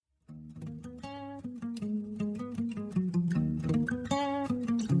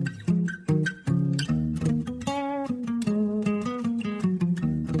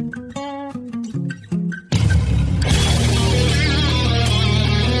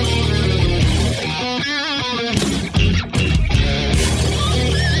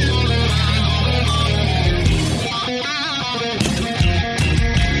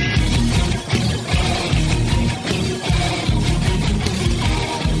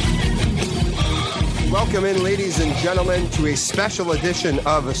Welcome in, ladies and gentlemen, to a special edition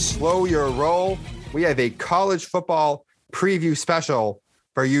of Slow Your Roll. We have a college football preview special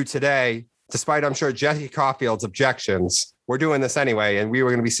for you today, despite, I'm sure, Jesse Caulfield's objections. We're doing this anyway, and we were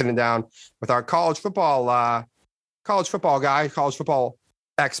going to be sitting down with our college football guy, college football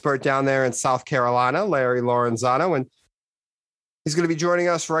expert down there in South Carolina, Larry Lorenzano, and he's going to be joining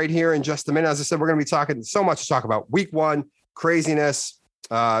us right here in just a minute. As I said, we're going to be talking so much to talk about week one, craziness,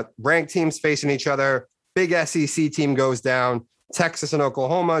 ranked teams facing each other. Big SEC team goes down. Texas and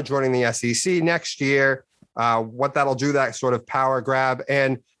Oklahoma joining the SEC next year. What that'll do, that sort of power grab,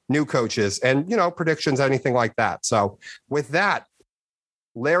 and new coaches and, predictions, anything like that. So with that,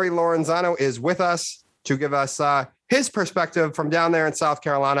 Larry Lorenzano is with us to give us his perspective from down there in South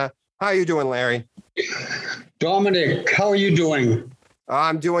Carolina. How are you doing, Larry? Dominic, how are you doing?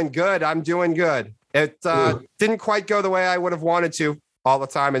 I'm doing good. It didn't quite go the way I would have wanted to all the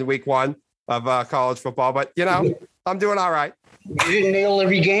time in week one of college football, but I'm doing all right. You didn't nail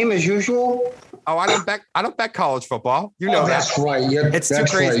every game as usual? Oh, I don't bet college football. You know that's right. Yeah, it's too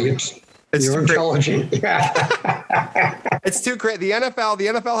crazy. Right. You're intelligent. Yeah. It's too crazy. The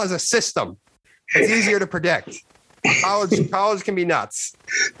NFL has a system. It's easier to predict. College can be nuts.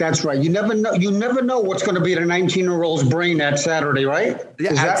 That's right. You never know what's going to be the 19-year-old's brain that Saturday, right?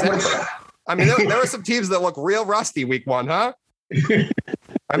 Yeah, I mean, there are some teams that look real rusty week one, huh?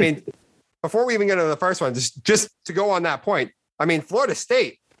 I mean, before we even get into the first one, just to go on that point, I mean, Florida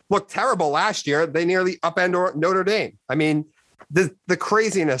State looked terrible last year. They nearly upend Notre Dame. I mean, the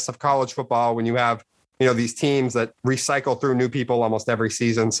craziness of college football when you have, these teams that recycle through new people almost every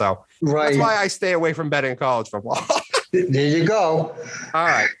season. So That's why I stay away from betting college football. There you go. All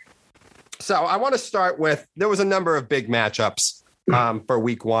right. So I want to start with, there was a number of big matchups for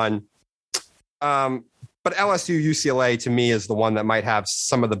week one. But LSU UCLA to me is the one that might have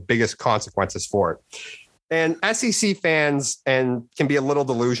some of the biggest consequences for it. And SEC fans can be a little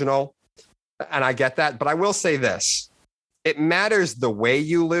delusional, and I get that. But I will say this. It matters the way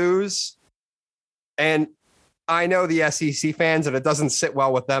you lose. And I know the SEC fans, and it doesn't sit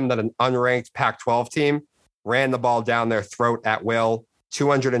well with them that an unranked Pac-12 team ran the ball down their throat at will,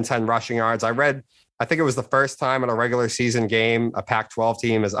 210 rushing yards. I think it was the first time in a regular season game a Pac-12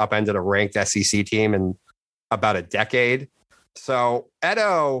 team has upended a ranked SEC team in about a decade. So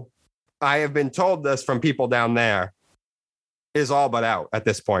Edo, I have been told this from people down there, is all but out at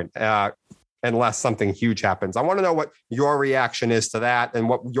this point, unless something huge happens. I want to know what your reaction is to that and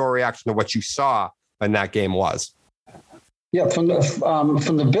what your reaction to what you saw in that game was. Yeah, from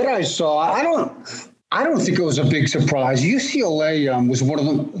the bit I saw, I don't think it was a big surprise. UCLA was one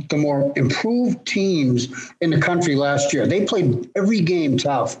of the more improved teams in the country last year. They played every game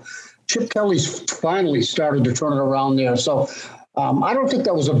tough. Chip Kelly's finally started to turn it around there. So I don't think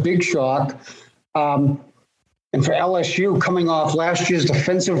that was a big shock. And for LSU, coming off last year's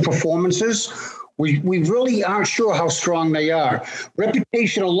defensive performances, we really aren't sure how strong they are.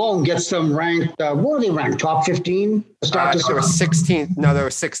 Reputation alone gets them ranked. What were they ranked? Top 15? They were 16th. No, they were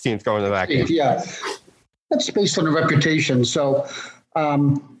 16th going to that game. Yeah. That's based on the reputation. So I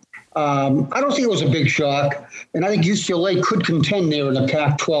don't think it was a big shock. And I think UCLA could contend there in the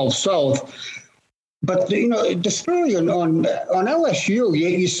Pac-12 South. But, the story on LSU,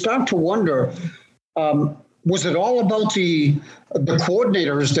 you start to wonder, was it all about the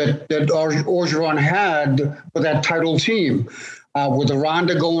coordinators that Orgeron had for that title team? With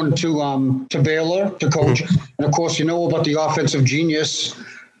Aranda going to Baylor to coach. And, of course, about the offensive genius.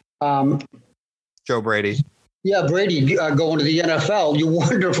 Joe Brady. Yeah, Brady going to the NFL. You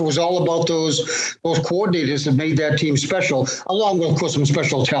wonder if it was all about those coordinators that made that team special, along with, of course, some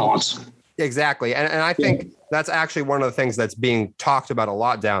special talents. Exactly. And I think that's actually one of the things that's being talked about a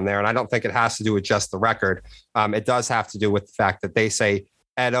lot down there. And I don't think it has to do with just the record. It does have to do with the fact that they say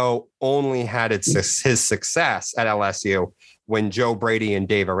Edo only had his success at LSU when Joe Brady and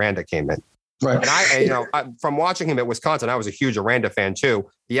Dave Aranda came in. Right. And I from watching him at Wisconsin, I was a huge Aranda fan too.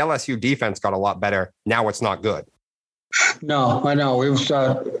 The LSU defense got a lot better. Now it's not good. No, I know. It was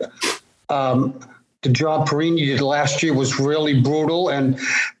the job Perini did last year was really brutal. And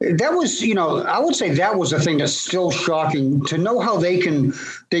that was, I would say that was the thing that's still shocking to know how they can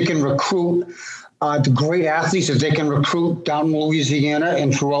recruit the great athletes that they can recruit down in Louisiana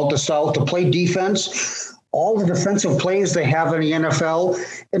and throughout the South to play defense. All the defensive plays they have in the NFL,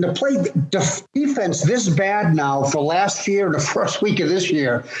 and to play defense this bad now for last year and the first week of this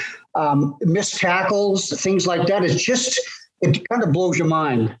year, missed tackles, things like that. It kind of blows your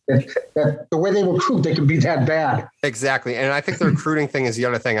mind that the way they recruit, they can be that bad. Exactly. And I think the recruiting thing is the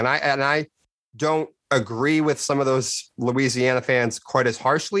other thing. And I don't agree with some of those Louisiana fans quite as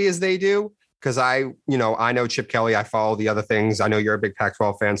harshly as they do. because I know Chip Kelly. I follow the other things. I know you're a big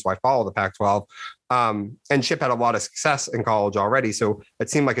Pac-12 fan, so I follow the Pac-12. And Chip had a lot of success in college already, so it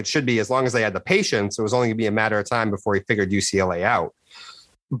seemed like it should be, as long as they had the patience, it was only going to be a matter of time before he figured UCLA out.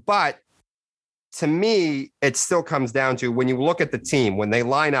 But to me, it still comes down to, when you look at the team, when they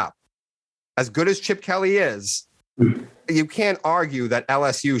line up, as good as Chip Kelly is, you can't argue that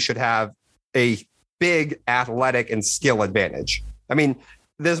LSU should have a big athletic and skill advantage. I mean,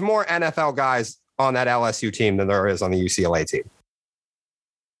 there's more NFL guys on that LSU team than there is on the UCLA team.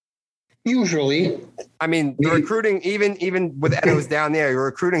 Usually. I mean, the recruiting, even with Edo's down there, your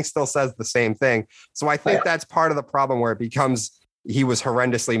recruiting still says the same thing. So I think that's part of the problem, where it becomes he was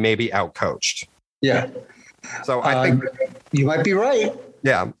horrendously maybe outcoached. Yeah. So I think you might be right.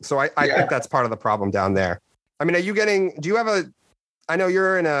 Yeah. So I think that's part of the problem down there. I mean, do you have I know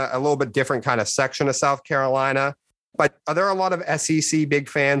you're in a little bit different kind of section of South Carolina, but are there a lot of SEC big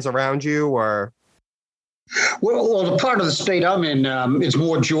fans around you, or? Well, the part of the state I'm in is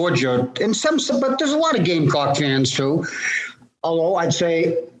more Georgia, and but there's a lot of Gamecock fans too. Although I'd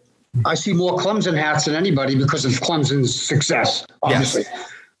say I see more Clemson hats than anybody because of Clemson's success, obviously.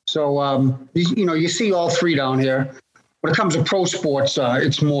 Yes. So you see all three down here. When it comes to pro sports,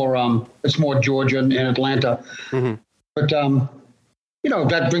 it's more Georgia and Atlanta. Mm-hmm. But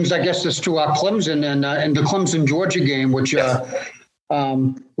that brings, I guess, us to our Clemson and the Clemson Georgia game, which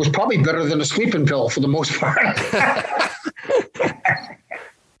was probably better than a sleeping pill for the most part.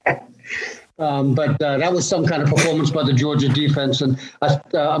 But that was some kind of performance by the Georgia defense, and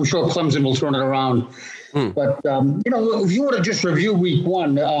I'm sure Clemson will turn it around. Mm. But if you were to just review week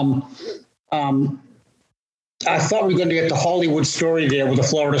one, I thought we were going to get the Hollywood story there with the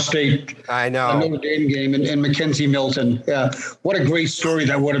Florida State Notre Dame game and Mackenzie Milton. Yeah, what a great story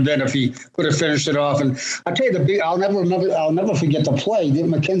that would have been if he could have finished it off. And I'll tell you, I'll never forget the play.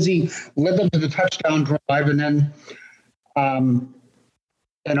 Mackenzie led them to the touchdown drive, and then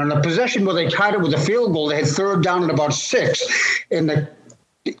and on a possession where they tied it with a field goal, they had third down and about 6, and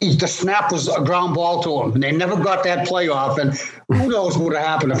the snap was a ground ball to him, and they never got that play off. And who knows what would have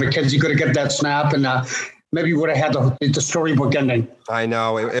happened if Mackenzie could have got that snap, and maybe you would have had the storybook ending. I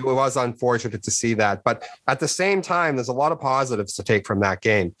know. It was unfortunate to see that. But at the same time, there's a lot of positives to take from that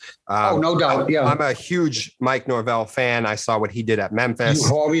game. No doubt. Yeah. I'm a huge Mike Norvell fan. I saw what he did at Memphis.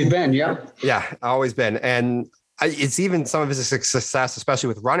 You've always been, yeah. Yeah, always been. And it's even some of his success, especially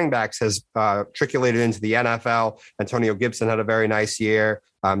with running backs, has triculated into the NFL. Antonio Gibson had a very nice year.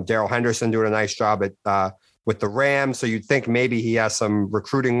 Darrell Henderson doing a nice job with the Rams. So you'd think maybe he has some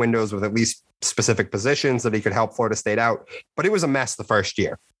recruiting windows with at least specific positions that he could help Florida State out. But it was a mess the first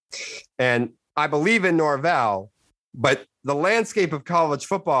year. And I believe in Norvell, but the landscape of college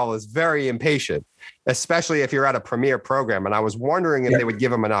football is very impatient, especially if you're at a premier program. And I was wondering if they would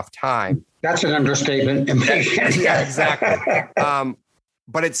give him enough time. That's an understatement. Impatient. Yeah, exactly.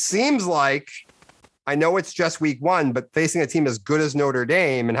 But it seems like, I know it's just week one, but facing a team as good as Notre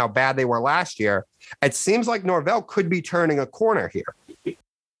Dame and how bad they were last year, it seems like Norvell could be turning a corner here.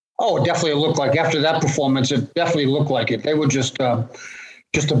 Oh, it definitely looked like, after that performance, it definitely looked like it. They were just a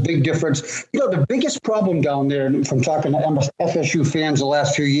big difference. The biggest problem down there, from talking to FSU fans the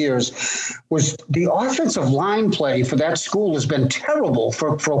last few years, was the offensive line play for that school has been terrible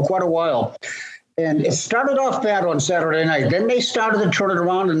for quite a while. And it started off bad on Saturday night. Then they started to turn it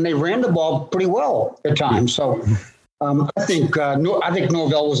around, and they ran the ball pretty well at times. So I think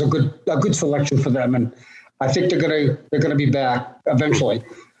Norvell was a good selection for them, and I think they're gonna be back eventually.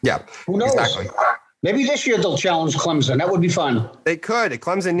 Yeah, who knows? Exactly. Maybe this year they'll challenge Clemson. That would be fun. They could.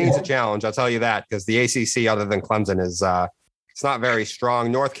 Clemson needs a challenge. I'll tell you that, because the ACC, other than Clemson, is it's not very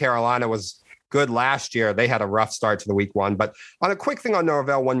strong. North Carolina was good last year. They had a rough start to the week one. But on a quick thing on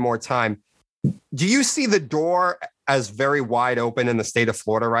Norvell one more time, do you see the door as very wide open in the state of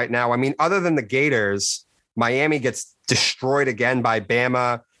Florida right now? I mean, other than the Gators, Miami gets destroyed again by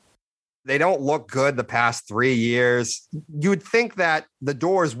Bama. They don't look good the past 3 years. You would think that the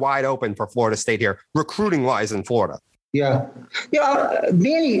door is wide open for Florida State here, recruiting wise in Florida. Yeah.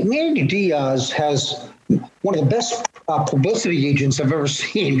 Manny Diaz has one of the best publicity agents I've ever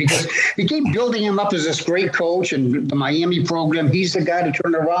seen, because he keep building him up as this great coach, and the Miami program, he's the guy to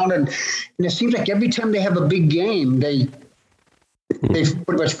turn it around. And it seems like every time they have a big game, they pretty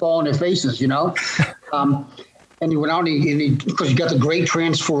much fall on their faces, And he went out because he got the great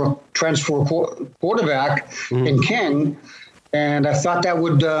transfer quarterback in King, and I thought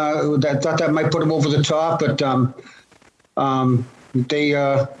that might put him over the top, but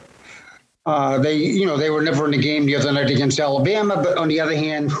They were never in the game the other night against Alabama, but on the other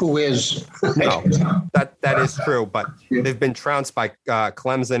hand, who is? No, that is true. But they've been trounced by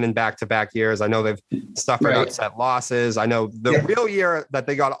Clemson in back-to-back years. I know they've suffered upset losses. I know the real year that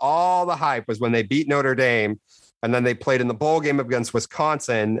they got all the hype was when they beat Notre Dame, and then they played in the bowl game against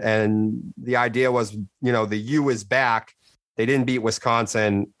Wisconsin. And the idea was, the U is back. They didn't beat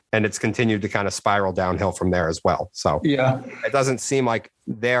Wisconsin, and it's continued to kind of spiral downhill from there as well. So it doesn't seem like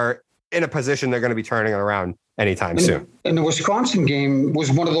they're in a position they're going to be turning it around anytime soon. And the Wisconsin game was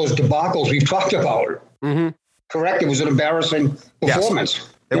one of those debacles we've talked about. Mm-hmm. Correct? It was an embarrassing performance.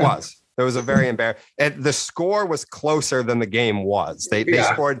 Yes, it was. It was a very embarrassing. The score was closer than the game was. They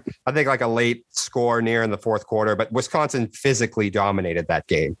scored, I think, like a late score near in the fourth quarter, but Wisconsin physically dominated that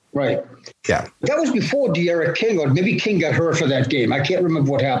game. Right. Yeah. That was before De'Ara King, or maybe King got hurt for that game. I can't remember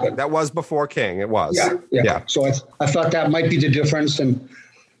what happened. That was before King. It was. Yeah. So I thought that might be the difference, and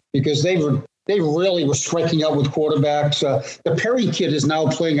because they really were striking out with quarterbacks. The Perry kid is now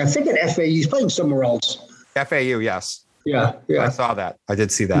playing, I think, at FAU. He's playing somewhere else. FAU, yes. Yeah. I saw that. I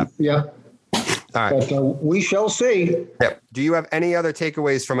did see that. Yeah. All right. But we shall see. Yeah. Do you have any other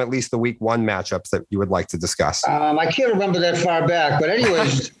takeaways from at least the week one matchups that you would like to discuss? I can't remember that far back, but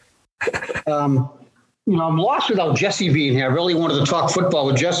anyways, I'm lost without Jesse being here. I really wanted to talk football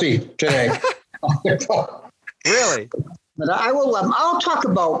with Jesse today. Really? But I will. I'll talk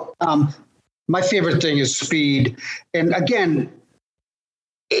about my favorite thing is speed, and again,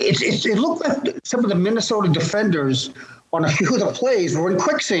 it looked like some of the Minnesota defenders on a few of the plays were in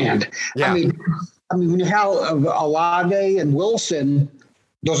quicksand. Yeah. I mean, when you have Olave and Wilson,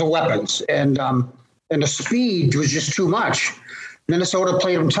 those are weapons, and the speed was just too much. Minnesota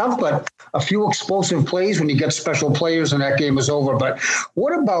played them tough, but a few explosive plays when you get special players, and that game was over. But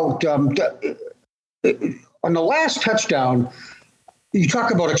what about on the last touchdown? You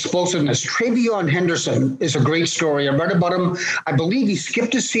talk about explosiveness. TreVeyon Henderson is a great story. I read about him. I believe he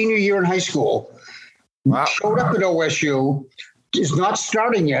skipped his senior year in high school. Wow. Showed up at OSU. Is not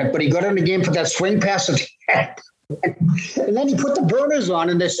starting yet, but he got in the game for that swing pass at the end. And then he put the burners on,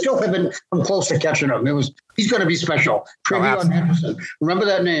 and they still haven't come close to catching him. He's going to be special. TreVeyon Henderson. Remember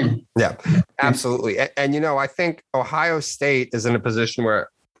that name? Yeah, absolutely. And I think Ohio State is in a position where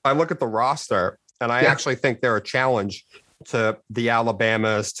I look at the roster, and I actually think they're a challenge to the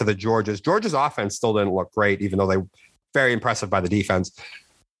Alabamas, to the Georgias. Georgia's offense still didn't look great, even though they were very impressive by the defense.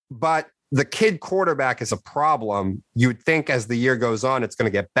 But the kid quarterback is a problem. You'd think as the year goes on, it's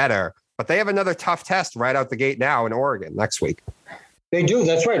going to get better. But they have another tough test right out the gate now in Oregon next week. They do.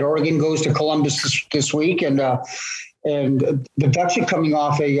 That's right. Oregon goes to Columbus this week, and the Ducks are coming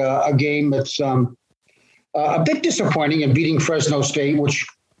off a game that's a bit disappointing in beating Fresno State, which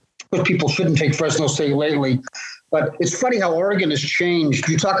people shouldn't take Fresno State lately. But it's funny how Oregon has changed.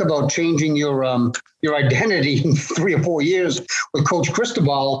 You talk about changing your identity in 3 or 4 years with Coach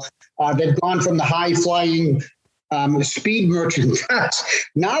Cristobal. They've gone from the high-flying speed merchant.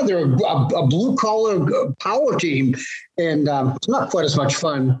 Now they're a blue-collar power team, and it's not quite as much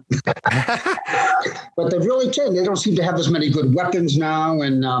fun. But they've really changed. They don't seem to have as many good weapons now,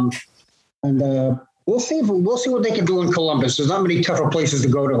 and we'll see what they can do in Columbus. There's not many tougher places to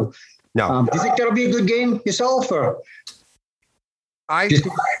go to. No. Do you think that'll be a good game yourself, or? I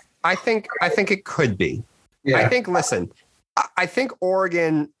think it could be. Yeah. I think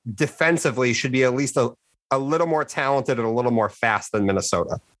Oregon defensively should be at least a little more talented and a little more fast than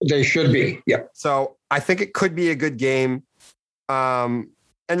Minnesota. They should be. Yeah. So I think it could be a good game. And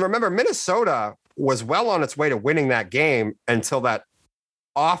remember, Minnesota was well on its way to winning that game until that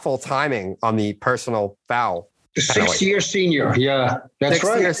awful timing on the personal foul. The 6-year senior. Yeah, that's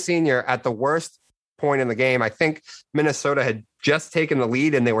right. 6-year senior at the worst point in the game. I think Minnesota had just taken the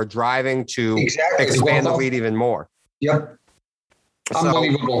lead and they were driving to expand the lead even more. Yep.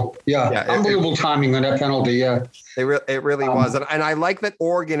 Unbelievable. Unbelievable timing on that penalty. Yeah. It really was. And I like that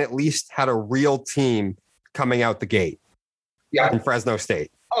Oregon at least had a real team coming out the gate. Yeah. In Fresno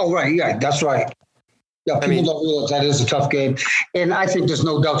State. Oh, right. Yeah, that's right. Yeah, people don't realize that is a tough game. And I think there's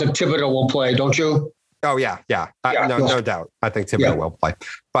no doubt that Thibodeau will play, don't you? Oh, yeah. No doubt. I think Thibodeau will play.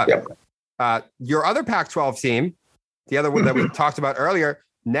 But your other Pac-12 team, the other one that we talked about earlier,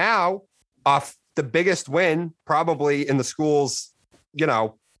 now off the biggest win probably in the school's,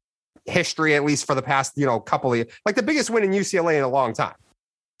 history, at least for the past, couple of, like the biggest win in UCLA in a long time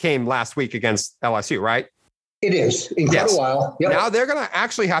came last week against LSU, right? It is in quite a while. Yep. Now they're going to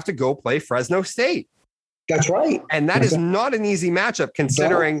actually have to go play Fresno State. That's right. And that is not an easy matchup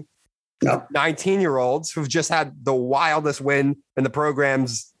considering 19-year-olds who've just had the wildest win in the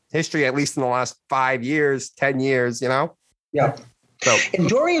program's history, at least in the last 5 years, 10 years, Yeah. So, and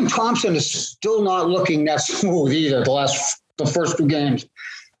Dorian Thompson is still not looking that smooth either. The first 2 games.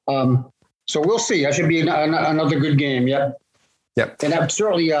 So we'll see. That should be another good game. Yep. And that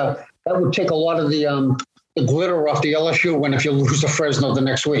certainly that would take a lot of the glitter off the LSU win if you lose to Fresno the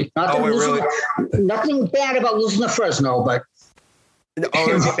next week. Nothing bad about losing to Fresno, but it'd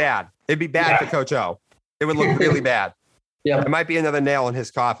be bad. It'd be bad for Coach O. It would look really bad. Yeah, it might be another nail in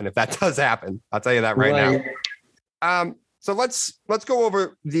his coffin if that does happen. I'll tell you that right now. So let's go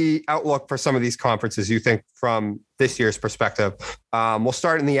over the outlook for some of these conferences you think from this year's perspective. We'll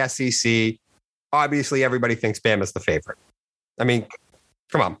start in the SEC. Obviously, everybody thinks Bama's the favorite. I mean,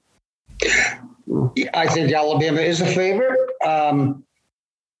 come on. I think Alabama is a favorite.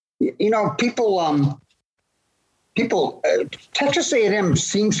 People, Texas A&M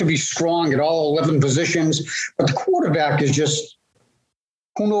seems to be strong at all 11 positions, but the quarterback is just,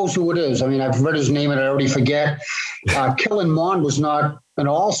 who knows who it is? I mean, I've read his name and I already forget. Kellen Mond was not an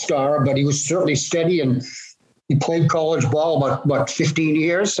all-star, but he was certainly steady, and he played college ball about 15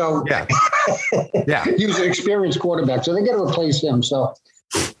 years. So yeah, he was an experienced quarterback. So they got to replace him. So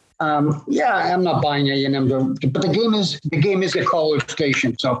I'm not buying A&M, but the game is at College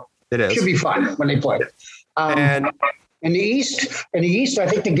Station, so it should be fun when they play. And in the East, I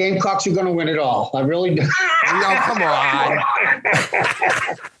think the Gamecocks are going to win it all. I really do. No, come on.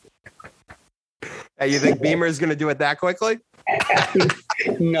 Hey, you think Beamer is going to do it that quickly?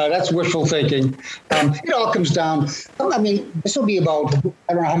 No, that's wishful thinking. It all comes down. I mean, this will be about, I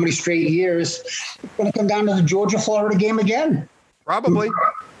don't know how many straight years. It's going to come down to the Georgia-Florida game again. Probably.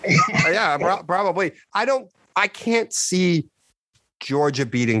 Yeah, probably. I can't see Georgia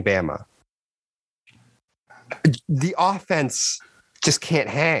beating Bama. The offense just can't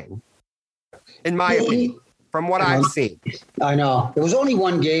hang, in my opinion, from what I've seen. I know. There was only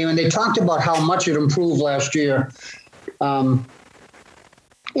one game, and they talked about how much it improved last year. It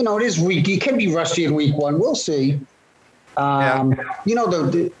is weak. You can be rusty in week 1. We'll see. They don't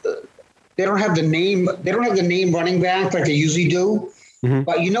have the name. They don't have the name running back like they usually do. Mm-hmm.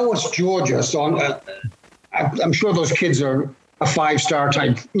 But it's Georgia, so I'm sure those kids are a 5-star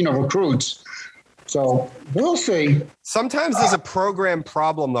type, recruits. So we'll see. Sometimes there's a program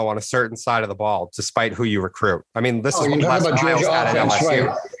problem, though, on a certain side of the ball, despite who you recruit. I mean, this is what Les Miles had at LSU.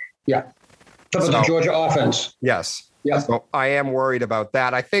 Right. Yeah. Talk about the Georgia offense. Yes. Yeah. So I am worried about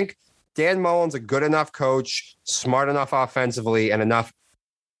that. I think Dan Mullen's a good enough coach, smart enough offensively, and enough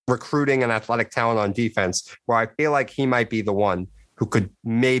recruiting and athletic talent on defense where I feel like he might be the one who could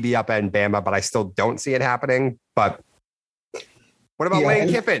maybe upend Bama, but I still don't see it happening. But what about Lane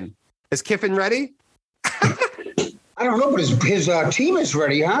Kiffin? Is Kiffin ready? I don't know, but his team is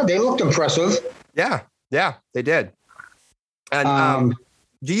ready, huh? They looked impressive. Yeah, they did. And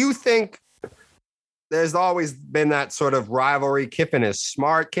do you think there's always been that sort of rivalry? Kiffin is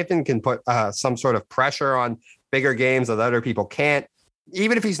smart. Kiffin can put some sort of pressure on bigger games that other people can't.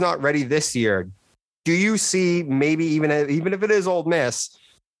 Even if he's not ready this year, do you see maybe even if it is Ole Miss,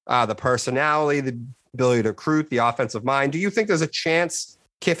 the personality, the ability to recruit, the offensive mind, do you think there's a chance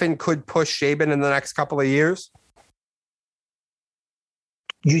Kiffin could push Saban in the next couple of years?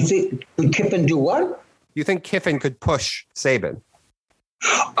 You think could Kiffin do what? You think Kiffin could push Saban?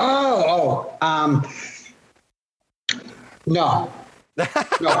 No.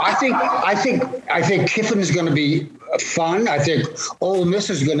 I think Kiffin is going to be fun. I think Ole Miss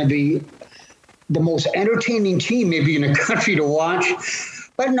is going to be the most entertaining team maybe in the country to watch.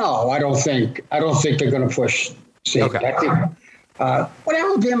 But no, I don't think they're going to push Saban. Okay. I think what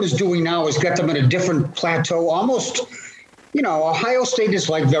Alabama's doing now is get them in a different plateau. Almost, Ohio State is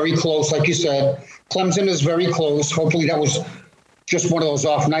very close, like you said. Clemson is very close. Hopefully that was just one of those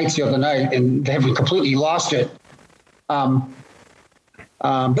off nights the other night, and they haven't completely lost it. But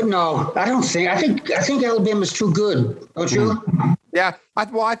no, I don't think. I think Alabama's too good. Don't you? Yeah.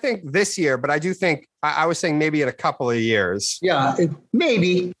 I think this year, but I do think I was saying maybe in a couple of years. Yeah,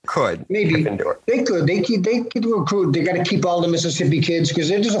 maybe they can do it. They could. They could recruit. They got to keep all the Mississippi kids because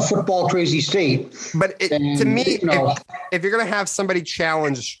they're just a football crazy state. But to me, if you're going to have somebody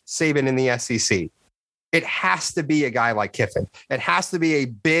challenge Saban in the SEC, it has to be a guy like Kiffin. It has to be a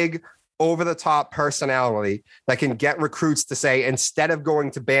big, over-the-top personality that can get recruits to say, instead of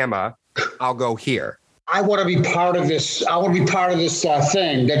going to Bama, I'll go here. I want to be part of this. I want to be part of this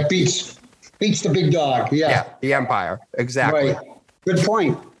thing that beats the big dog. Yeah, the empire. Exactly. Right. Good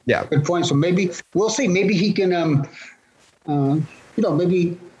point. Yeah. Good point. So maybe we'll see. Maybe he can,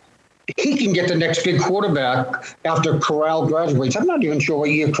 maybe he can get the next big quarterback after Corral graduates. I'm not even sure what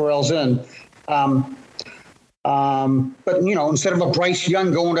year Corral's in. But instead of a Bryce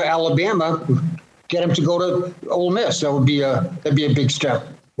Young going to Alabama, get him to go to Ole Miss. That'd be a big step.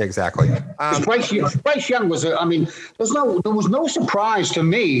 Exactly. Bryce Young was there was no surprise to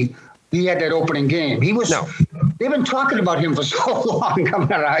me. He had that opening game. They've been talking about him for so long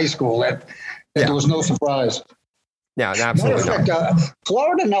coming out of high school that there was no surprise. Yeah, absolutely. Matter of fact,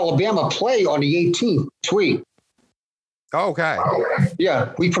 Florida and Alabama play on the 18th this week. Okay.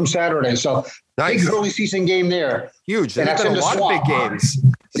 Yeah, week from Saturday. So nice. Big early season game there. Huge. There's been a lot of big games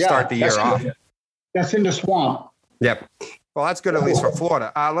to start the year off. That's in the swamp. Yep. Well, that's good, at least for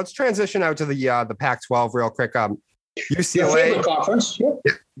Florida. Let's transition out to the Pac-12 real quick. UCLA. Your favorite conference. Yeah.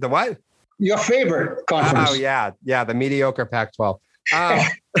 The what? Your favorite conference. Oh, yeah. Yeah, the mediocre Pac-12.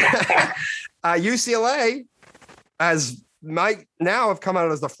 UCLA might now have come out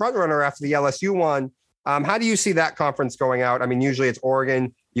as the front runner after the LSU one. How do you see that conference going out? I mean, usually it's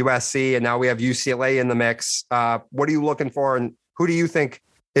Oregon, USC, and now we have UCLA in the mix. What are you looking for, and who do you think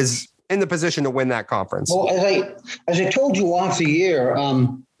is in the position to win that conference? Well, as I told you off the year,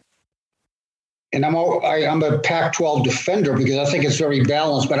 and I'm a Pac-12 defender because I think it's very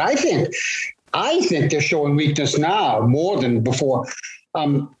balanced. But I think they're showing weakness now more than before.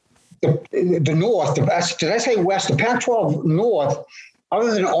 The North, did I say West? The Pac-12 North,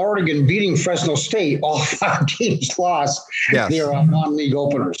 other than Oregon beating Fresno State, all 5 teams lost their non-league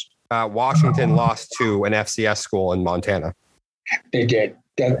openers. Washington lost to an FCS school in Montana. They did.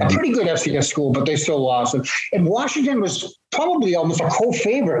 A pretty good FCS school, but they still lost. And Washington was probably almost a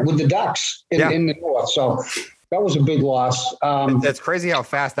co-favorite with the Ducks in the North. So that was a big loss. It's crazy how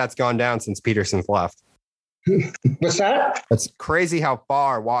fast that's gone down since Peterson's left. What's that? It's crazy how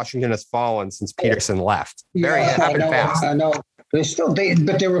far Washington has fallen since Peterson left. Fast. I know.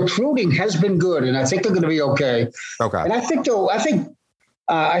 But their recruiting has been good, and I think they're going to be okay. Okay. And I think it'll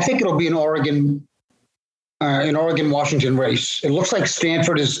be an Oregon Washington race. It looks like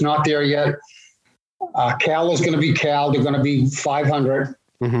Stanford is not there yet. Cal is going to be Cal. They're going to be 500.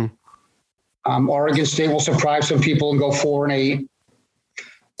 Mm-hmm. Oregon State will surprise some people and go 4-8.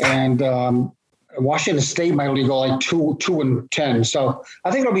 And Washington State might only go like 2-10. So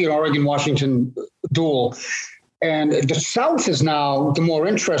I think it'll be an Oregon-Washington duel. And the South is now the more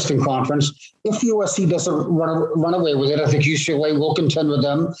interesting conference. If USC doesn't run away with it, I think UCLA will contend with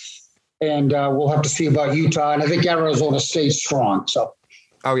them. And we'll have to see about Utah. And I think Arizona State's strong. So.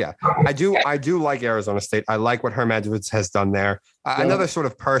 Oh, yeah. I do like Arizona State. I like what Herm Edwards has done there. Another sort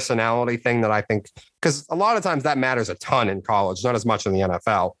of personality thing that I think, because a lot of times that matters a ton in college, not as much in the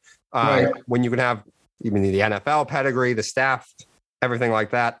NFL. Right. When you can have even the NFL pedigree, the staff, everything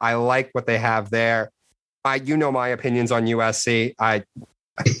like that. I like what they have there. You know my opinions on USC. I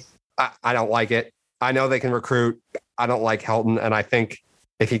don't like it. I know they can recruit. I don't like Helton. And I think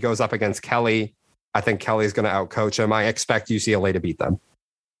if he goes up against Kelly, I think Kelly's going to outcoach him. I expect UCLA to beat them.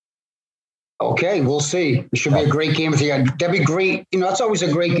 Okay, we'll see. It should be a great game. That'd be great. It's always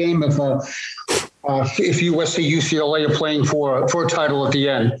a great game if USC, UCLA are playing for a title at the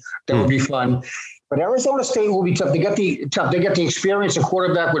end. That would be fun. But Arizona State will be tough. They get the experience of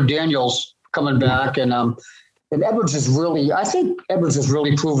quarterback with Daniels coming back, and Edwards is really. I think Edwards has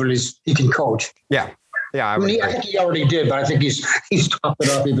really proven he can coach. Yeah. I think he already did, but I think he's topped it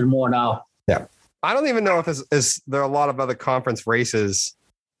up even more now. Yeah. I don't even know if there are a lot of other conference races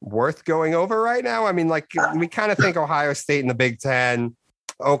worth going over right now. I mean, like we kind of think Ohio State in the Big Ten,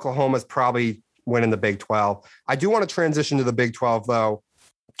 Oklahoma's probably winning the Big 12. I do want to transition to the Big 12 though,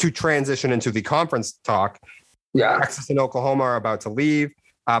 to transition into the conference talk. Yeah. Texas and Oklahoma are about to leave.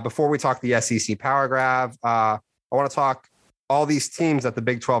 Before we talk the SEC Power Grab, I want to talk all these teams that the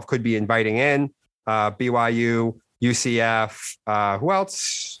Big 12 could be inviting in. BYU, UCF, who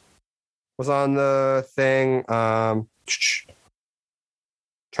else was on the thing? Trying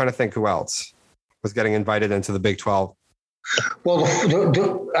to think who else was getting invited into the Big 12. Well,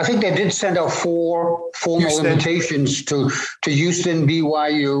 I think they did send out 4 formal invitations to Houston,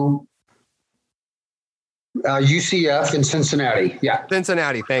 BYU, UCF, and Cincinnati. Yeah.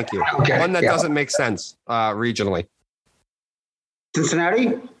 Cincinnati, thank you. Okay. One that doesn't make sense regionally. Cincinnati?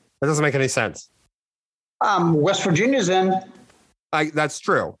 That doesn't make any sense. West Virginia's in. That's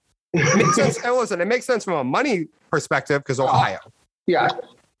true. It makes sense. And listen, it makes sense from a money perspective because Ohio. Yeah.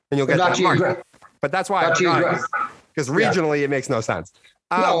 And you'll get that money. But that's why because regionally it makes no sense.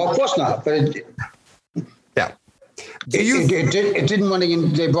 No, of course not. But it didn't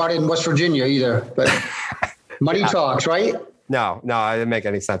when they brought in West Virginia either. But money talks, right? No, it didn't make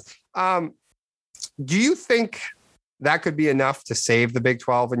any sense. Do you think that could be enough to save the Big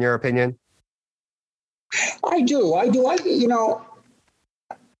 12 in your opinion? I do.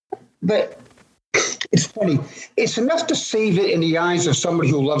 But it's funny. It's enough to save it in the eyes of somebody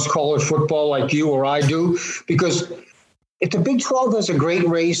who loves college football like you or I do, because if the Big 12 has a great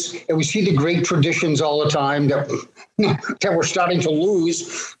race and we see the great traditions all the time that we're starting to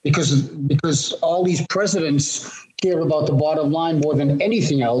lose because all these presidents care about the bottom line more than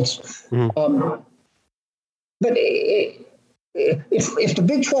anything else. Mm-hmm. But if the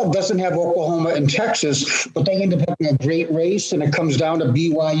Big 12 doesn't have Oklahoma and Texas, but they end up having a great race and it comes down to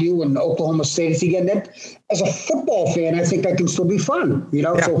BYU and Oklahoma State again, then as a football fan, I think that can still be fun,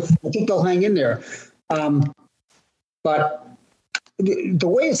 Yeah. So I think they'll hang in there. But the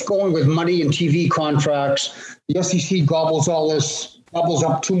way it's going with money and TV contracts, the SEC gobbles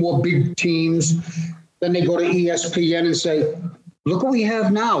up two more big teams. Then they go to ESPN and say, look what we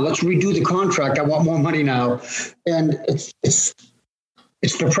have now. Let's redo the contract. I want more money now. And it's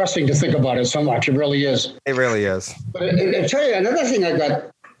depressing to think about it so much. It really is. It really is. But I tell you, another thing I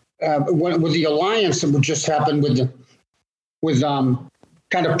got with the alliance that just happened with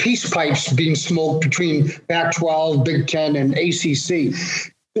kind of peace pipes being smoked between Pac-12, Big Ten, and ACC.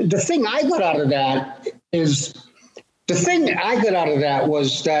 The thing I got out of that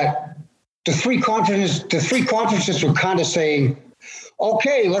was that the three conferences were kind of saying,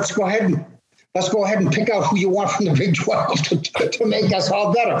 okay, let's go ahead and pick out who you want from the Big 12 to make us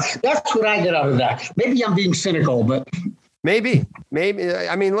all better. That's what I get out of that. Maybe I'm being cynical, but maybe.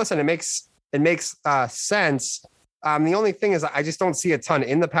 I mean, listen, it makes sense. The only thing is I just don't see a ton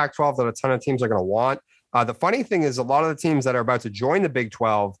in the Pac-12 that a ton of teams are going to want. The funny thing is a lot of the teams that are about to join the Big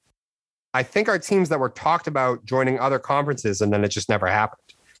 12, I think are teams that were talked about joining other conferences, and then it just never happened.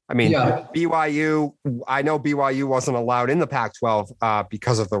 I mean, BYU, I know BYU wasn't allowed in the Pac-12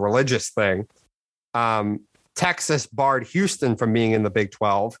 because of the religious thing. Texas barred Houston from being in the Big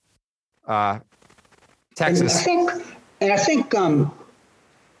 12. Texas.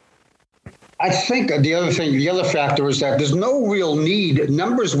 I think the other factor is that there's no real need,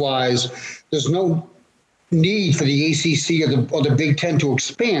 numbers-wise, there's no need for the ACC or the Big Ten to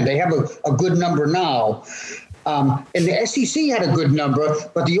expand. They have a good number now. And the SEC had a good number,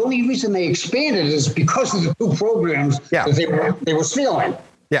 but the only reason they expanded is because of the two programs that they were stealing.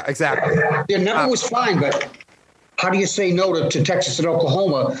 Yeah, exactly. Their number was fine, but how do you say no to Texas and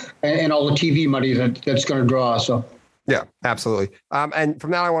Oklahoma and all the TV money that's going to draw? So. Yeah, absolutely. And from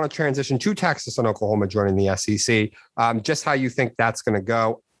that, I want to transition to Texas and Oklahoma joining the SEC. Just how you think that's going to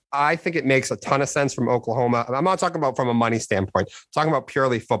go. I think it makes a ton of sense from Oklahoma. I'm not talking about from a money standpoint. I'm talking about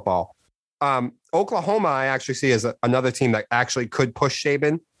purely football. Oklahoma, I actually see as another team that actually could push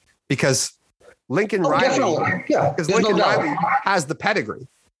Saban because Lincoln Riley, because Lincoln Riley has the pedigree.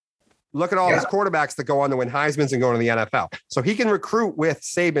 Look at all his quarterbacks that go on to win Heisman's and go into the NFL. So he can recruit with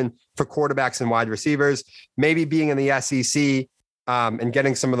Saban for quarterbacks and wide receivers. Maybe being in the SEC and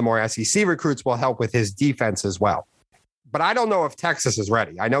getting some of the more SEC recruits will help with his defense as well. But I don't know if Texas is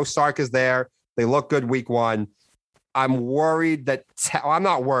ready. I know Sark is there. They look good week one. I'm worried that I'm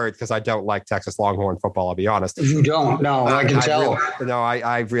not worried because I don't like Texas Longhorn football. I'll be honest. You don't? No, I can tell.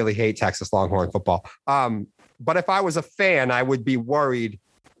 I really hate Texas Longhorn football. But if I was a fan, I would be worried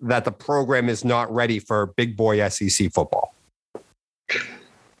that the program is not ready for big boy SEC football.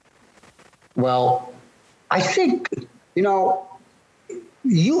 Well, I think, you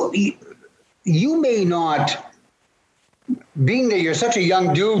may not, being that you're such a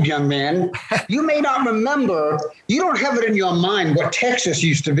young dude, young man, you may not remember, you don't have it in your mind what Texas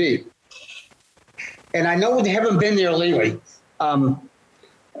used to be. And I know they haven't been there lately,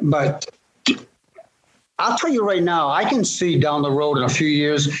 but I'll tell you right now, I can see down the road in a few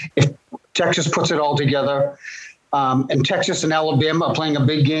years, if Texas puts it all together, and Texas and Alabama are playing a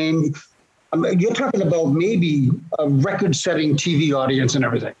big game, you're talking about maybe a record-setting TV audience and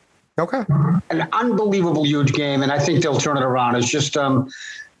everything. Okay. An unbelievable huge game, and I think they'll turn it around. It's just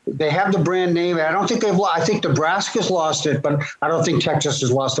they have the brand name. I don't think I think Nebraska's lost it, but I don't think Texas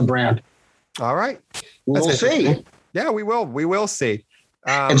has lost the brand. All right. We'll see. Yeah, we will. We will see.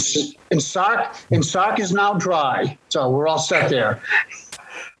 And Sark is now dry, so we're all set there.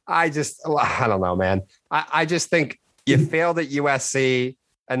 I don't know, man. I just think you failed at USC,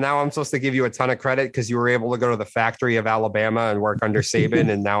 and now I'm supposed to give you a ton of credit because you were able to go to the factory of Alabama and work under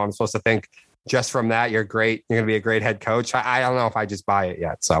Saban, and now I'm supposed to think just from that you're great. You're going to be a great head coach. I don't know if I just buy it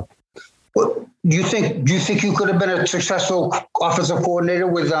yet. So, do you think you could have been a successful offensive coordinator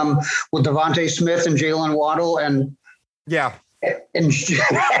with Devontae Smith and Jalen Waddle and yeah.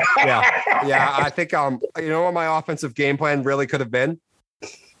 Yeah. I think you know what my offensive game plan really could have been.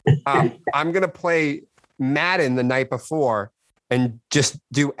 I'm gonna play Madden the night before and just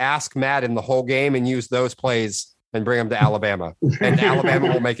do Ask Madden the whole game and use those plays and bring him to Alabama. And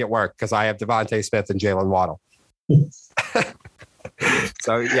Alabama will make it work because I have Devontae Smith and Jalen Waddle.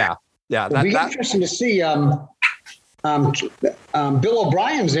 So, yeah. It'll be interesting to see. Bill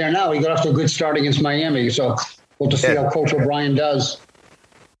O'Brien's there now. He got off to a good start against Miami. So we'll just see how Coach O'Brien does.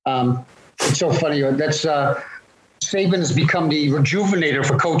 It's so funny. That's Saban has become the rejuvenator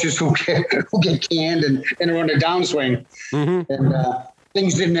for coaches who get canned and are on a downswing. Mm-hmm. And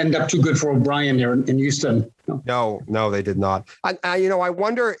things didn't end up too good for O'Brien there in Houston. No, they did not. I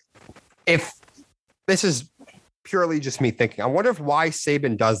wonder if this is purely just me thinking. I wonder if why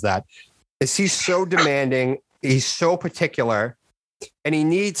Saban does that is he's so demanding, he's so particular, and he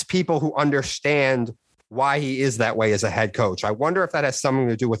needs people who understand why he is that way as a head coach. I wonder if that has something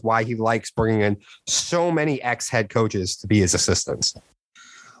to do with why he likes bringing in so many ex-head coaches to be his assistants.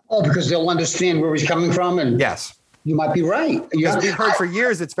 Oh, because they'll understand where he's coming from. And yes, you might be right. Because we've heard for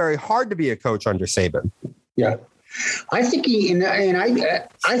years it's very hard to be a coach under Saban. Yeah. I think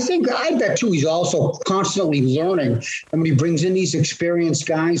I bet too, he's also constantly learning. And when he brings in these experienced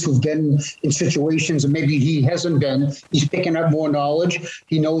guys who've been in situations that maybe he hasn't been, he's picking up more knowledge.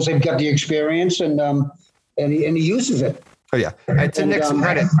 He knows they've got the experience and he uses it. Oh yeah. And to Nick's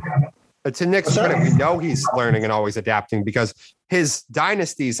credit, we know he's learning and always adapting because his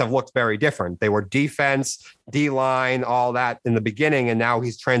dynasties have looked very different. They were defense, D-line, all that in the beginning. And now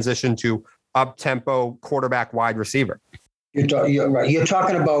he's transitioned to up-tempo quarterback wide receiver. You're right. You're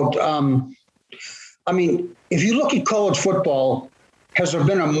talking about, if you look at college football, has there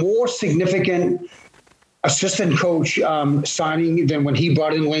been a more significant assistant coach signing than when he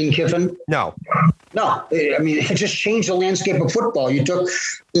brought in Lane Kiffin? No. It just changed the landscape of football. You took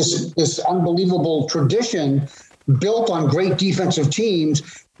this unbelievable tradition built on great defensive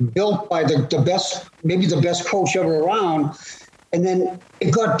teams, built by the best, maybe the best coach ever around. And then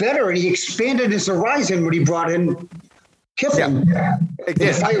it got better, and he expanded his horizon when he brought in Kiffin. Yeah, it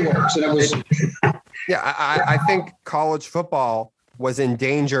did. Fireworks, and it was. I think college football was in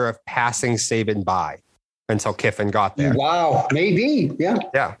danger of passing Saban by until Kiffin got there. Wow, maybe, yeah.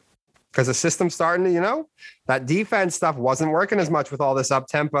 Yeah, because the system's starting to, that defense stuff wasn't working as much with all this up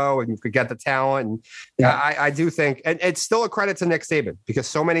tempo, and you could get the talent. And I do think, and it's still a credit to Nick Saban because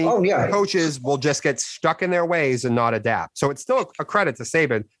so many coaches will just get stuck in their ways and not adapt. So it's still a credit to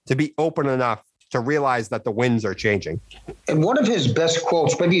Saban to be open enough to realize that the winds are changing. And one of his best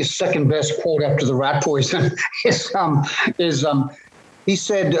quotes, maybe his second best quote after the rat poison, is he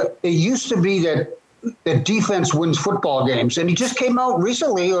said, "It used to be that defense wins football games," and he just came out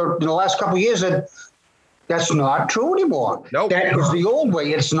recently, or in the last couple of years, that that's not true anymore. Nope. That was the old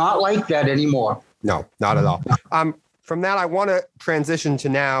way. It's not like that anymore. No, not at all. From that, I want to transition to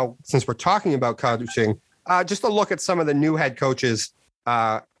now, since we're talking about coaching, just to look at some of the new head coaches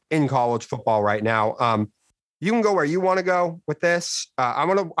in college football right now. You can go where you want to go with this. I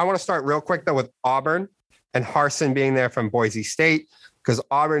want to start real quick though with Auburn and Harsin being there from Boise State, because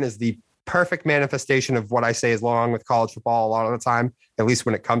Auburn is the perfect manifestation of what I say is wrong with college football a lot of the time, at least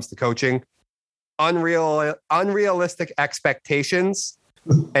when it comes to coaching. Unrealistic expectations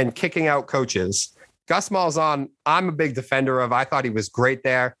and kicking out coaches. Gus Malzahn, I'm a big defender of. I thought he was great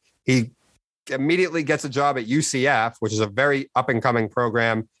there. He immediately gets a job at UCF, which is a very up-and-coming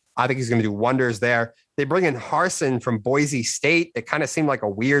program. I think he's going to do wonders there. They bring in Harsin from Boise State. It kind of seemed like a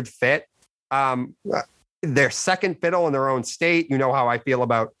weird fit. They're second fiddle in their own state. You know how I feel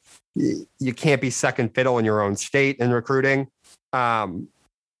about you can't be second fiddle in your own state in recruiting.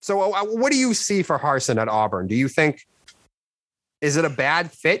 So what do you see for Harsin at Auburn? Do you think, is it a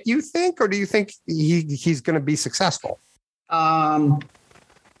bad fit, you think, or do you think he's going to be successful? It's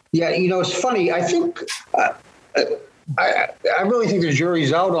funny. I think I really think the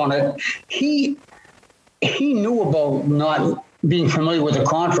jury's out on it. He knew about not being familiar with the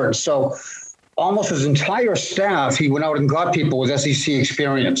conference. So almost his entire staff, he went out and got people with SEC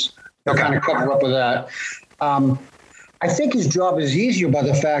experience to kind of cover up with that. I think his job is easier by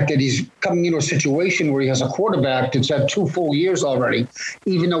the fact that he's coming into a situation where he has a quarterback that's had 2 full years already,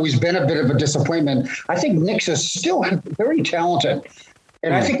 even though he's been a bit of a disappointment. I think Nix is still very talented.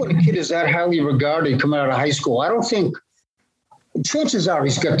 And I think when a kid is that highly regarded coming out of high school, I don't think chances are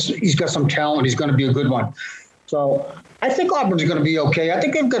he's got some talent. He's going to be a good one. So I think Auburn's going to be okay. I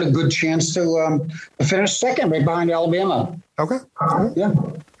think they've got a good chance to finish second right behind Alabama. Okay. Yeah.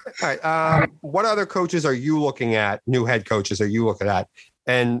 All right. What other coaches are you looking at? New head coaches are you looking at?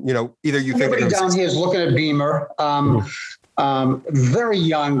 And, either you think everybody down here is looking at Beamer. Very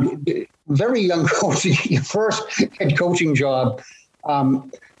young coach, first head coaching job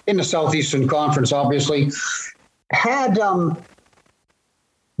in the Southeastern Conference, obviously.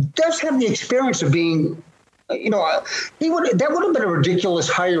 Does have the experience of being that would have been a ridiculous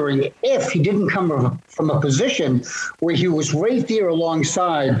hiring if he didn't come from a position where he was right there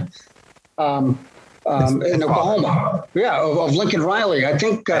alongside in Oklahoma. Yeah, of Lincoln Riley. I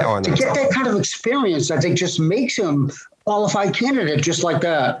think to get that kind of experience, I think just makes him a qualified candidate just like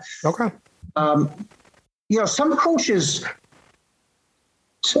that. Okay. Some coaches,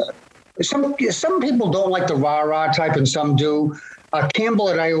 some people don't like the rah-rah type and some do. Campbell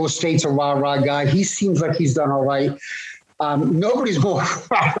at Iowa State's a rah-rah guy. He seems like he's done all right. Nobody's more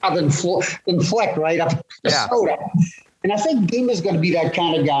rah-rah than Fleck, right? Up in Minnesota. Yeah. And I think Beamer's going to be that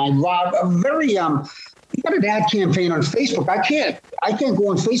kind of guy. Rob, he got an ad campaign on Facebook. I can't go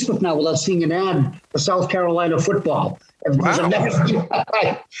on Facebook now without seeing an ad for South Carolina football. Wow.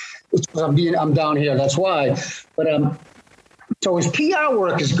 I'm down here. That's why. But so his PR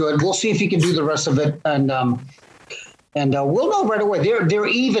work is good. We'll see if he can do the rest of it, and we'll know right away. They're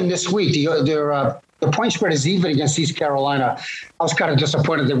even this week. The point spread is even against East Carolina. I was kind of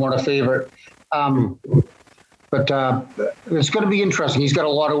disappointed they weren't a favorite. But it's going to be interesting. He's got a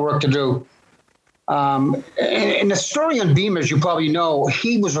lot of work to do. And the story on Beamer, as you probably know,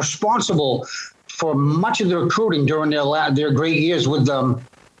 he was responsible for much of the recruiting during their great years with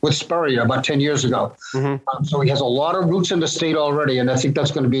Spurrier about 10 years ago. Mm-hmm. So he has a lot of roots in the state already, and I think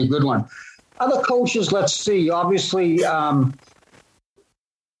that's going to be a good one. Other coaches, let's see. Obviously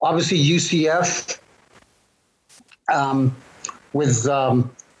UCF with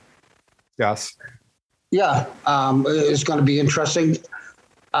yes. Yeah, it's going to be interesting.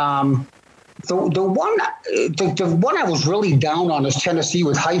 The one I was really down on is Tennessee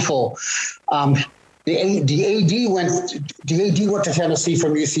with Heifel. The AD went to Tennessee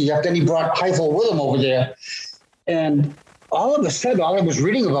from UCF. Then he brought Heifel with him over there, and all of a sudden, all I was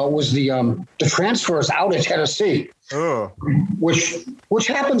reading about was the transfers out of Tennessee, which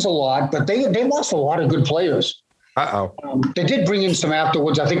happens a lot. But they lost a lot of good players. They did bring in some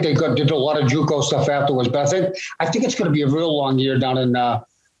afterwards. I think they did a lot of JUCO stuff afterwards, but I think it's going to be a real long year down in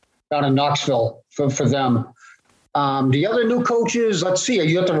Knoxville for them. The other new coaches, let's see.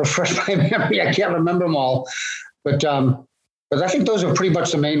 You have to refresh my memory. I can't remember them all, but I think those are pretty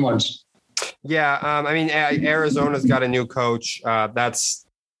much the main ones. Yeah, Arizona's got a new coach. Let's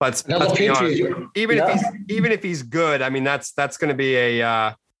be honest. Even if he's good, I mean that's going to be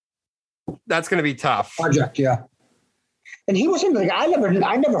that's going to be tough project. Yeah. And he was in I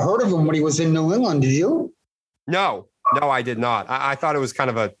never heard of him when he was in New England. Did you? No, I did not. I thought it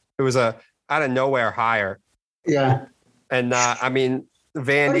was a out of nowhere hire. Yeah. And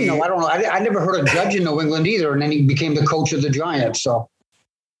Vandy. I don't know. I never heard of Judge in New England either. And then he became the coach of the Giants. So.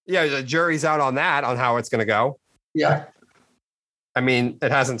 Yeah, the jury's out on how it's going to go. Yeah. I mean,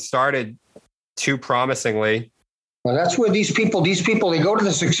 it hasn't started too promisingly. Well, that's where these people, they go to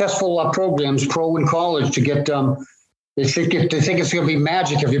the successful programs, pro and college, to get they think it's going to be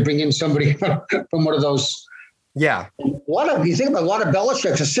magic if you bring in somebody from one of those. Yeah. You think about a lot of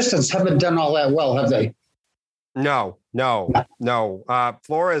Belichick's assistants haven't done all that well, have they? No.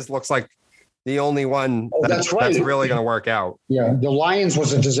 Flores looks like the only one that's really going to work out. Yeah. The Lions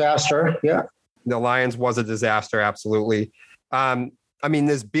was a disaster. Yeah. The Lions was a disaster. Absolutely. There's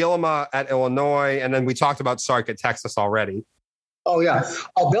Bielema at Illinois, and then we talked about Sark at Texas already. Oh, yeah.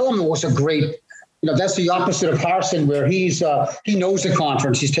 Bielema was a great, that's the opposite of Harsin, where he knows the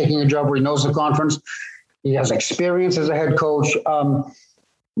conference. He's taking a job where he knows the conference. He has experience as a head coach.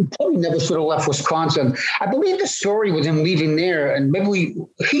 Probably never should have left Wisconsin. I believe the story with him leaving there, and maybe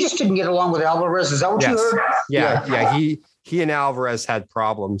he just didn't get along with Alvarez. Is that what you heard? Yeah. He and Alvarez had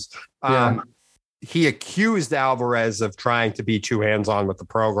problems. He accused Alvarez of trying to be too hands-on with the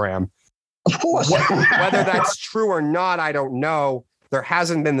program. Of course. Whether that's true or not, I don't know. There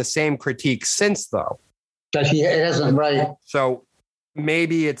hasn't been the same critique since, though. That he hasn't, right? So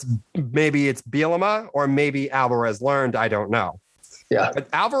maybe it's Bielema, or maybe Alvarez learned. I don't know. Yeah. But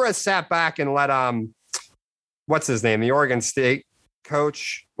Alvarez sat back and let what's his name, the Oregon State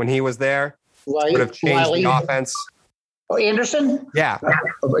coach, when he was there, right, would have changed the offense. Oh, Anderson? Yeah.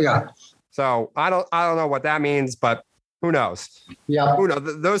 Yeah. So I don't know what that means, but who knows? Yeah. Who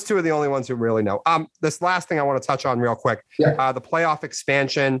knows? Those two are the only ones who really know. This last thing I want to touch on real quick. Yeah. The playoff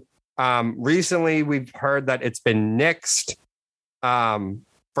expansion. Recently we've heard that it's been nixed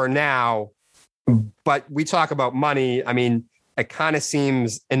for now, but we talk about money. I mean, it kind of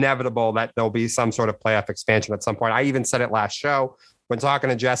seems inevitable that there'll be some sort of playoff expansion at some point. I even said it last show when talking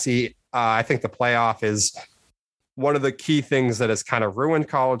to Jesse. I think the playoff is one of the key things that has kind of ruined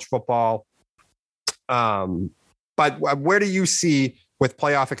college football. But where do you see with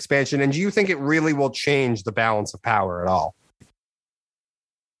playoff expansion? And do you think it really will change the balance of power at all?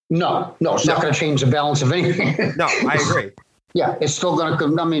 No, it's not going to change the balance of anything. No, I agree. Yeah, it's still going to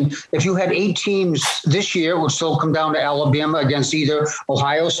come. I mean, if you had 8 teams this year, it would still come down to Alabama against either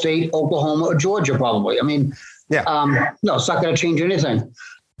Ohio State, Oklahoma, or Georgia, probably. I mean, no, it's not going to change anything.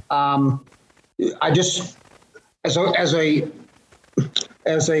 I just, as a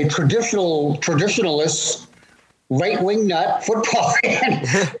traditionalist, right-wing nut football fan,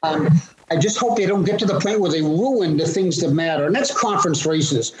 I just hope they don't get to the point where they ruin the things that matter, and that's conference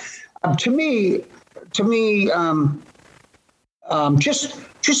races. To me, just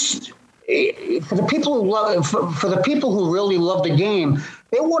for the people who love, for the people who really love the game,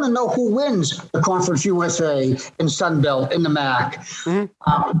 they want to know who wins the Conference USA and Sun Belt in the MAC,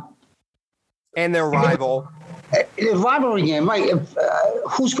 and their rival. The rivalry game, right?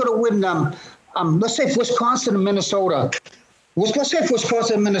 Who's going to win? Let's say if Wisconsin and Minnesota. Let's say if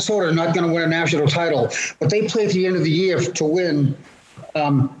Wisconsin and Minnesota are not going to win a national title, but they play at the end of the year to win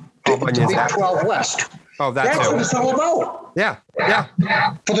the Big 12 West. Oh, that's what it's all about. Yeah.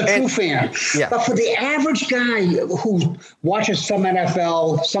 For the true fan. Yeah. But for the average guy who watches some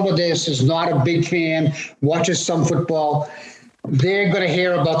NFL, some of this is not a big fan, watches some football, they're going to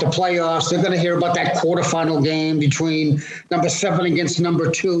hear about the playoffs. They're going to hear about that quarterfinal game between number 7 against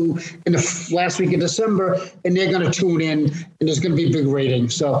number 2 in the last week of December, and they're going to tune in, and there's going to be big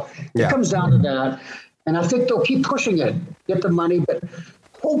ratings. So it comes down to that. And I think they'll keep pushing it, get the money, but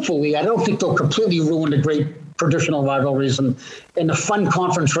hopefully I don't think they'll completely ruin the great traditional rivalries and the fun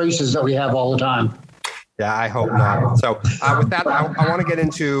conference races that we have all the time. Yeah, I hope not. So with that, I want to get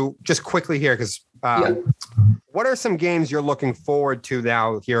into just quickly here because what are some games you're looking forward to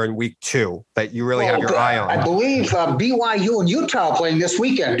now here in week 2 that you really have your eye on? I believe BYU and Utah are playing this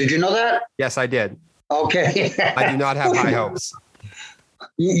weekend. Did you know that? Yes, I did. Okay. I do not have high hopes.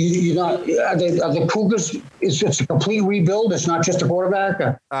 You not are the Cougars? It's a complete rebuild. It's not just a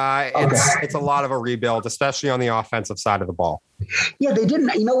quarterback. It's a lot of a rebuild, especially on the offensive side of the ball. Yeah, they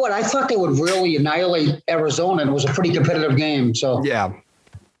didn't. You know what? I thought they would really annihilate Arizona, and it was a pretty competitive game. So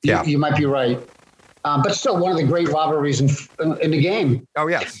you might be right. But still, one of the great rivalries in the game. Oh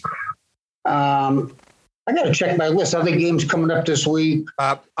yes. I got to check my list. Other games coming up this week.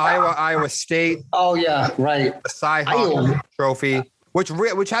 Iowa State. Oh yeah, right. The Cy-Hawk Trophy.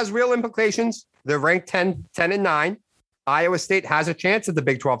 Which has real implications. They're ranked 10 and 9. Iowa State has a chance at the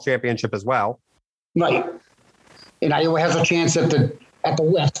Big 12 championship as well. Right. And Iowa has a chance at the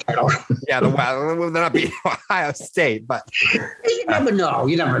West title. Yeah, the West. They're not beating Ohio State, but you never know.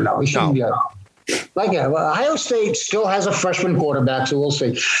 You shouldn't be. Ohio State still has a freshman quarterback, so we'll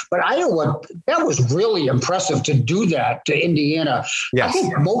see. But Iowa, that was really impressive to do that to Indiana. Yes. I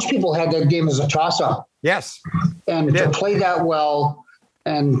think most people had that game as a toss-up. Yes. And to play that well,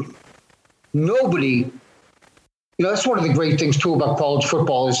 and nobody, that's one of the great things, too, about college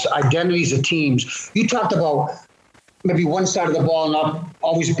football is identities of teams. You talked about maybe one side of the ball not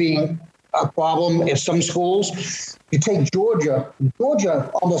always being a problem at some schools. You take Georgia.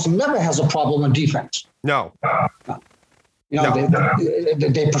 Georgia almost never has a problem on defense. No.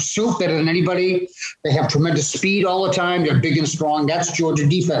 They pursue better than anybody. They have tremendous speed all the time. They're big and strong. That's Georgia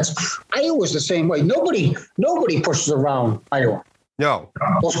defense. Iowa's the same way. Nobody pushes around Iowa. No.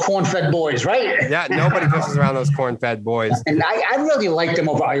 Those corn-fed boys, right? Yeah, nobody pushes around those corn-fed boys. And I really like them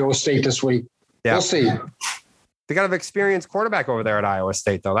over Iowa State this week. Yeah. We'll see. They got an experienced quarterback over there at Iowa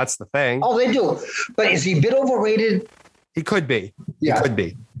State, though. That's the thing. Oh, they do. But is he a bit overrated? He could be. Yeah. He could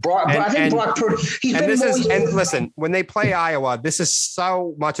be. I think Brock Purdy. And listen, when they play Iowa, this is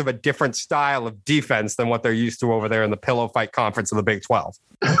so much of a different style of defense than what they're used to over there in the pillow fight conference of the Big 12.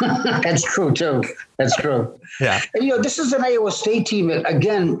 That's true too. That's true. Yeah. And, this is an Iowa State team that,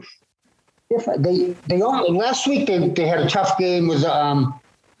 again, if they all last week they had a tough game with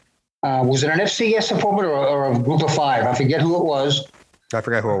was it an FCS opponent or a group of 5? I forget who it was. I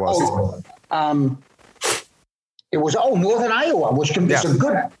forget who it was. It was Northern Iowa, which is a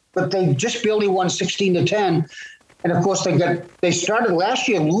good, but they just barely won 16-10, and of course they started last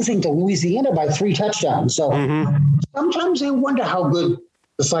year losing to Louisiana by 3 touchdowns. So sometimes I wonder how good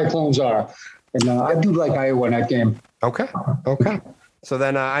the Cyclones are, and I do like Iowa in that game. Okay. So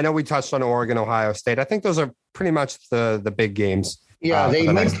then I know we touched on Oregon, Ohio State. I think those are pretty much the big games. Yeah,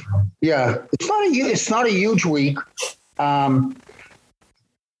 it's not a huge week.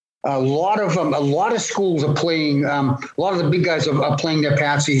 A lot of schools are playing. A lot of the big guys are playing their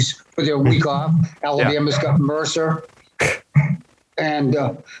patsies for their week off. Alabama's got Mercer, and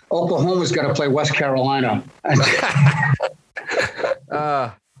Oklahoma's got to play West Carolina.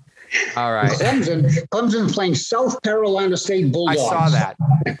 All right. Clemson playing South Carolina State Bulldogs. I saw that.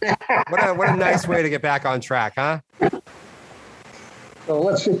 What a nice way to get back on track, huh? So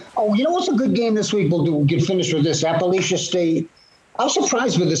let's see. Oh, you know what's a good game this week? We'll get finished with this. Appalachia State. I was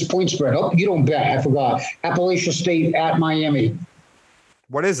surprised with this point spread. Oh, you don't bet. I forgot. Appalachia State at Miami.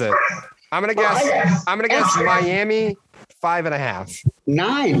 What is it? I'm gonna guess. Miami 5.5.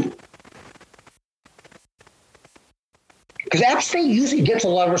 9. Because App State usually gets a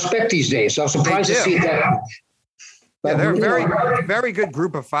lot of respect these days. So I'm surprised to see that. Yeah, they're a very, very good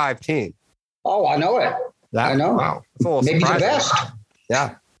group of 5 team. Oh, I know it. I know. Wow. It's a little maybe surprising. the best.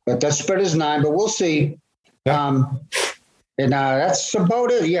 Yeah. But that spread is 9, but we'll see. Yeah. And that's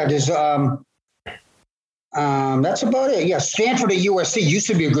about it. Yeah, there's that's about it. Yeah, Stanford at USC used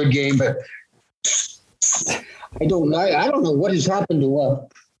to be a good game, but I don't know what has happened to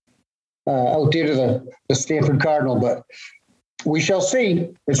out there to the Stanford Cardinal, but we shall see.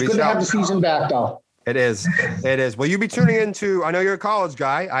 It's good to have the season back, though. It is. Will you be tuning into? I know you're a college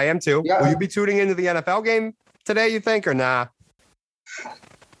guy. I am too. Yeah. Will you be tuning into the NFL game today? You think or nah?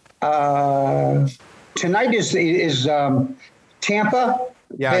 Tonight is Tampa.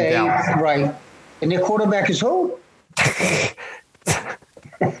 Yeah, Bay, right. And their quarterback is who?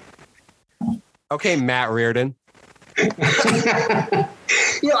 Okay, Matt Reardon. I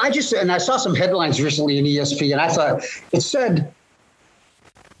saw some headlines recently in ESPN, and I thought it said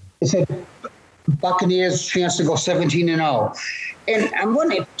Buccaneers chance to go 17-0. And I'm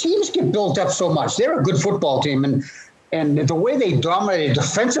wondering, teams get built up so much. They're a good football team, and the way they dominated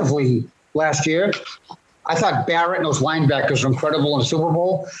defensively last year, I thought Barrett and those linebackers were incredible in the Super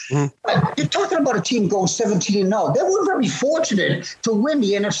Bowl. Mm-hmm. You're talking about a team going 17-0. They were very fortunate to win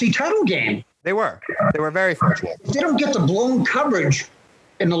the NFC title game. They were very fortunate. If they don't get the blown coverage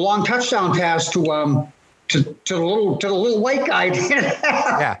and the long touchdown pass to the little white guy.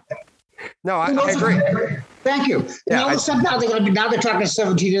 Yeah. No, I agree. Thank you. Yeah, and all of a sudden now they're talking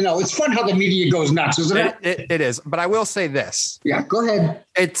 17-0. It's fun how the media goes nuts, isn't it? It is. But I will say this. Yeah, go ahead.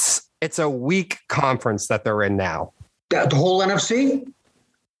 It's a weak conference that they're in now. The whole NFC?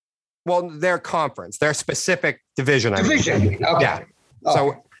 Well, their conference, their specific division. Okay. Yeah. Oh.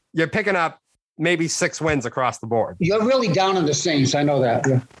 So you're picking up maybe 6 wins across the board. You're really down on the Saints. I know that.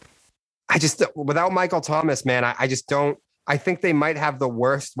 Yeah. I just, without Michael Thomas, man, I just don't. I think they might have the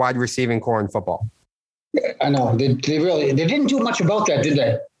worst wide receiving core in football. I know. They didn't do much about that, did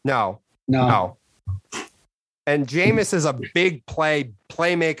they? No. And Jameis is a big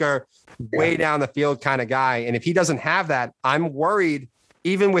playmaker, way down the field kind of guy. And if he doesn't have that, I'm worried,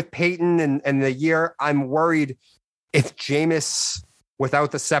 even with Peyton and the year, I'm worried if Jameis,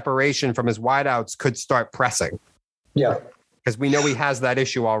 without the separation from his wideouts, could start pressing. Yeah. Because we know he has that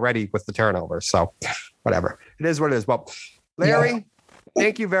issue already with the turnovers. So whatever. It is what it is. Well, Larry,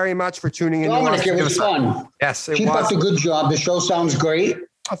 thank you very much for tuning in. Dominic, it was fun. Yes, it was. Keep up the good job. The show sounds great.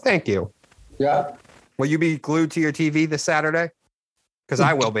 Oh, thank you. Yeah. Will you be glued to your TV this Saturday? Because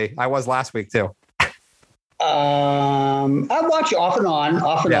I will be. I was last week too. I watch off and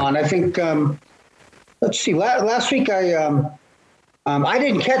on. I think, let's see, last week I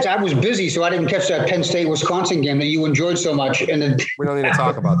didn't catch, I was busy, so I didn't catch that Penn State Wisconsin game that you enjoyed so much. And we don't need to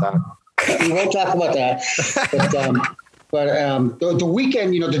talk about that. We won't talk about that. But the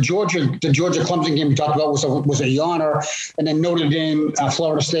weekend, the Georgia Clemson game we talked about was a yawner, and then Notre Dame,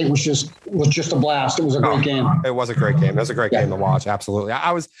 Florida State was just a blast. It was a great game. It was a great game. It was a great game to watch. Absolutely.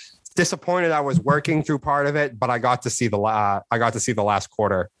 I was disappointed. I was working through part of it, but I got to see the last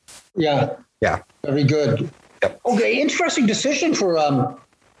quarter. Yeah. Very good. Yep. Okay, interesting decision for. I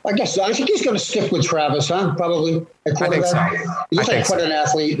think he's going to stick with Travis, huh? Probably. I think so. He looks like quite an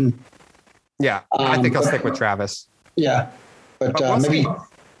athlete. I think I'll stick with Travis. Yeah, but maybe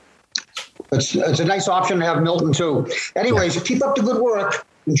it's a nice option to have Milton too. Anyways, keep up the good work.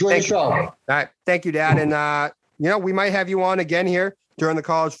 Enjoy the show. All right, thank you, Dad. And we might have you on again here during the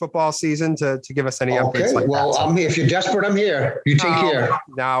college football season to give us any updates like that. Well, I'm here. If you're desperate, I'm here. You take care.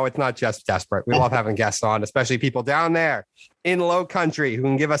 No, it's not just desperate. We love having guests on, especially people down there in low country who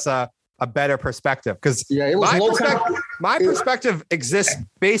can give us a better perspective. Because my perspective exists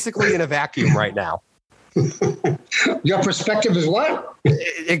basically in a vacuum right now. Your perspective is what?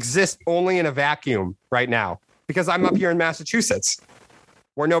 It exists only in a vacuum right now because I'm up here in Massachusetts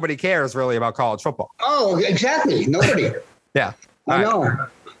where nobody cares really about college football. Oh, exactly. Nobody. Yeah. I know.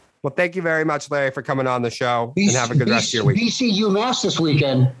 Well, thank you very much, Larry, for coming on the show and have a good rest of your week. BC UMass this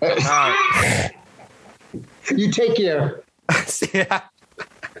weekend. You take care. Yeah.